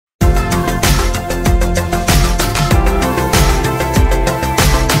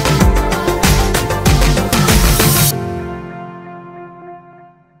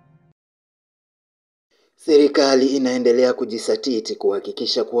Serikali inaendelea kujisatiti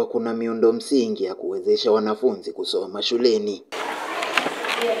kuhakikisha kuwa kuna miundo msingi ya kuwezesha wanafunzi kusoma shuleni.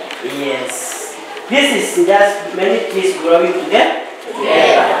 Yes. This is just many trees growing together.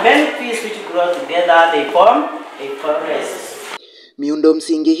 Many trees which grow together, they form a forest. Miundo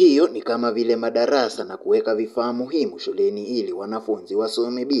msingi hiyo ni kama vile madarasa na kuweka vifaa muhimu shuleni ili wanafunzi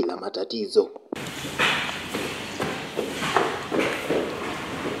wasome bila matatizo.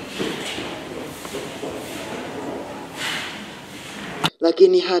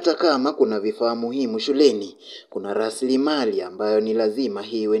 Lakini hata kama kuna vifaa muhimu shuleni, kuna rasilimali ambayo ni lazima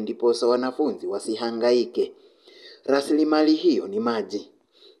hiwe ndiposa wanafunzi wasihangaike. Rasilimali hiyo ni maji.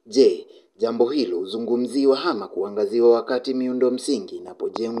 Je, jambo hilo huzungumziwa ama kuangaziwa wakati miundo msingi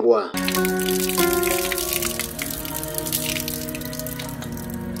inapojengwa?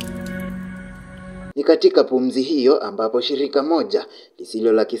 Ni katika pumzi hiyo ambapo shirika moja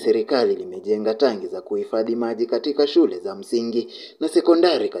lisilo la kiserikali limejenga tangi za kuhifadhi maji katika shule za msingi na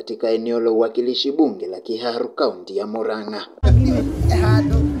sekondari katika eneo la uwakilishi bunge la Kiharu, kaunti ya Murang'a.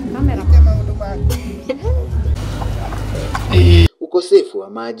 Ukosefu wa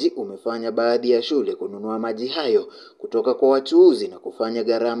maji umefanya baadhi ya shule kununua maji hayo kutoka kwa wachuuzi na kufanya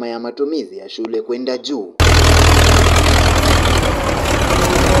gharama ya matumizi ya shule kwenda juu.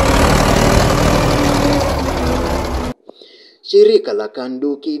 Shirika la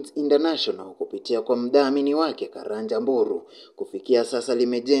Kids International kupitia kwa mdhamini wake Karanja Mboru kufikia sasa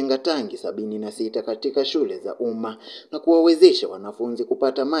limejenga tangi 76 katika shule za umma na kuwawezesha wanafunzi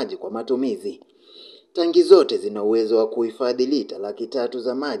kupata maji kwa matumizi. Tangi zote zina uwezo wa kuhifadhi lita 300,000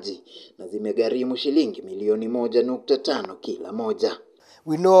 za maji na zimegharimu shilingi milioni 1.5 kila moja.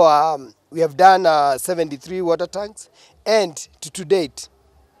 We know we have done 73 water tanks, and to date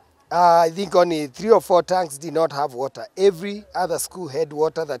I think only 3 or 4 tanks did not have water. Every other school had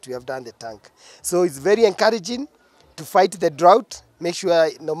water that we have done the tank. So it's very encouraging to fight the drought, make sure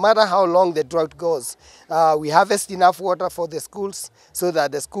no matter how long the drought goes, we harvest enough water for the schools so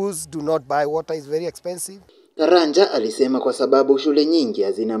that the schools do not buy water. It's very expensive. Karanja alisema kwa sababu shule nyingi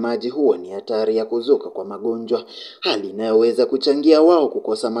hazina maji huwa ni hatari ya kuzuka kwa magonjwa, hali inayoweza kuchangia wao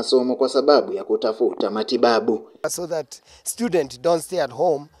kukosa masomo kwa sababu ya kutafuta matibabu. So that students don't stay at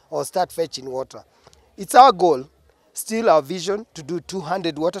home or start fetching water. It's our goal, still our vision, to do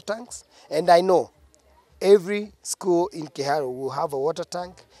 200 water tanks, and I know every school in Kiharu will have a water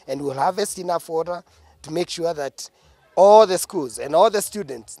tank and will harvest enough water to make sure that all the schools and all the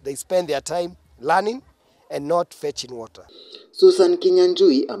students, they spend their time learning and not fetching water. Susan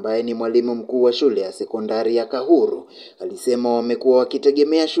Kinyanjui ambaye ni mwalimu mkuu wa shule ya sekondari ya Kahuru alisema wamekuwa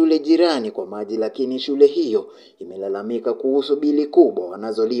wakitegemea shule jirani kwa maji, lakini shule hiyo imelalamika kuhusu bili kubwa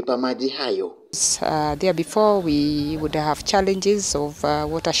wanazolipa maji hayo. There before we would have challenges of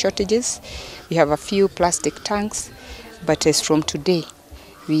water shortages. We have a few plastic tanks, but as from today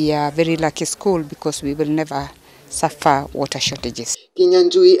we are very lucky school because we will never suffer water shortages.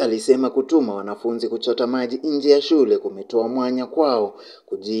 Kinyanjui alisema kutuma wanafunzi kuchota maji nje ya shule kumetoa mwanya kwao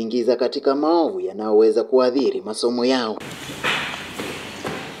kujiingiza katika maovu yanayoweza kuathiri masomo yao.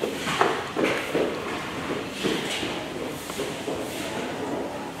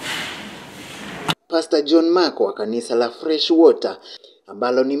 Pastor John Mako wa kanisa la Fresh Water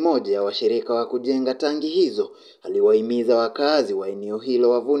ambalo ni moja ya washirika wa kujenga tangi hizo aliwahimiza wakazi wa eneo hilo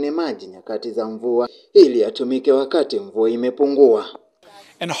wavune maji nyakati za mvua ili yatumike wakati mvua imepungua.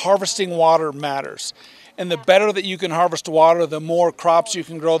 And harvesting water matters. And the better that you can harvest water, the more crops you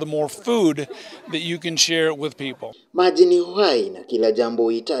can grow, the more food that you can share with people. Maji ni uhai na kila jambo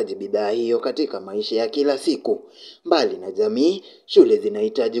huhitaji bidhaa hiyo katika maisha ya kila siku. Mbali na jamii, shule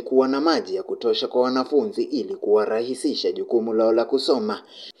zinahitaji kuwa na maji ya kutosha kwa wanafunzi ili kuwarahisisha jukumu lao la kusoma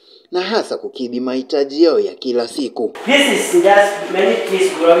na hasa kukidhi mahitaji yao ya kila siku. This is just many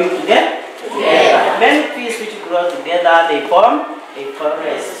trees growing together. Many trees which grow together, they form a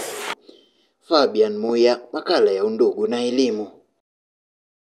forest. Fabian Muya, makala ya Undugu na Elimu.